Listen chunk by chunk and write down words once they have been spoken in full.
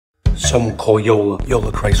Someone call Yolla.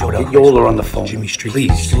 Yolla Christ, what up? Get Yolla on the phone. Jimmy Street.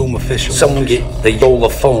 Please. Bloom official. Someone get the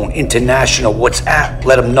Yolla phone. International. WhatsApp.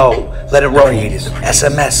 Let them know. Let it run.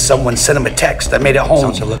 SMS. Someone send them a text. I made it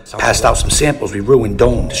home. Passed out some samples. We ruined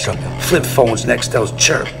domes. Flip phones. Nextels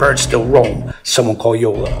chirp. Birds still roam. Someone call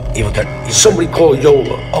Yolla. Somebody call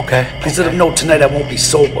Yolla. Okay. Please let them know tonight I won't be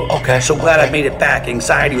sober. Okay. So glad I made it back.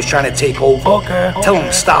 Anxiety was trying to take over. Okay. Tell them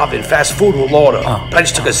I'm starving. Fast food will order. But I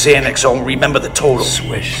just took a Xanax, so I don't remember the total.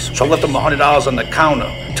 Swish. So I left them $100 on the counter.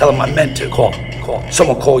 Tell them I meant it. Call.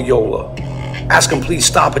 Someone call Yolla. Ask them please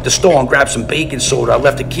stop at the store and grab some baking soda. I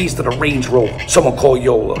left the keys to the Range Rover. Someone call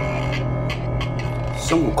Yolla.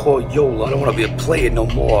 Someone call Yolla. I don't want to be a player no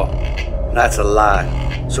more. That's a lie.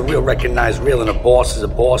 So real recognize real, and a boss is a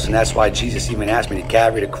boss, and that's why Jesus even asked me to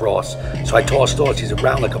carry the cross. So I toss thoughts, he's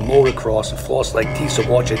around like a motocross and floss like teeth, so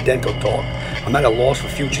watch your dental talk. I'm at a loss for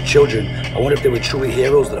future children. I wonder if they were truly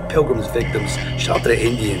heroes or the pilgrims victims. Shout out to the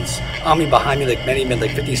Indians. Army behind me like many men,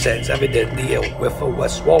 like 50 cents, evidently ill. We're for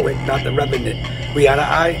West Warwick, not the revenant. We out of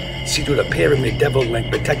eye, see through the pyramid, devil link,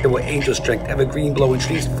 protected with angel strength, evergreen blowing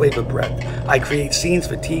trees, flavor breath. I create scenes,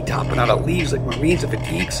 fatigue, topping out of leaves like Marines and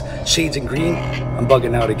fatigues, shades in green. I'm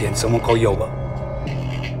bugging out again. Someone call Yolla.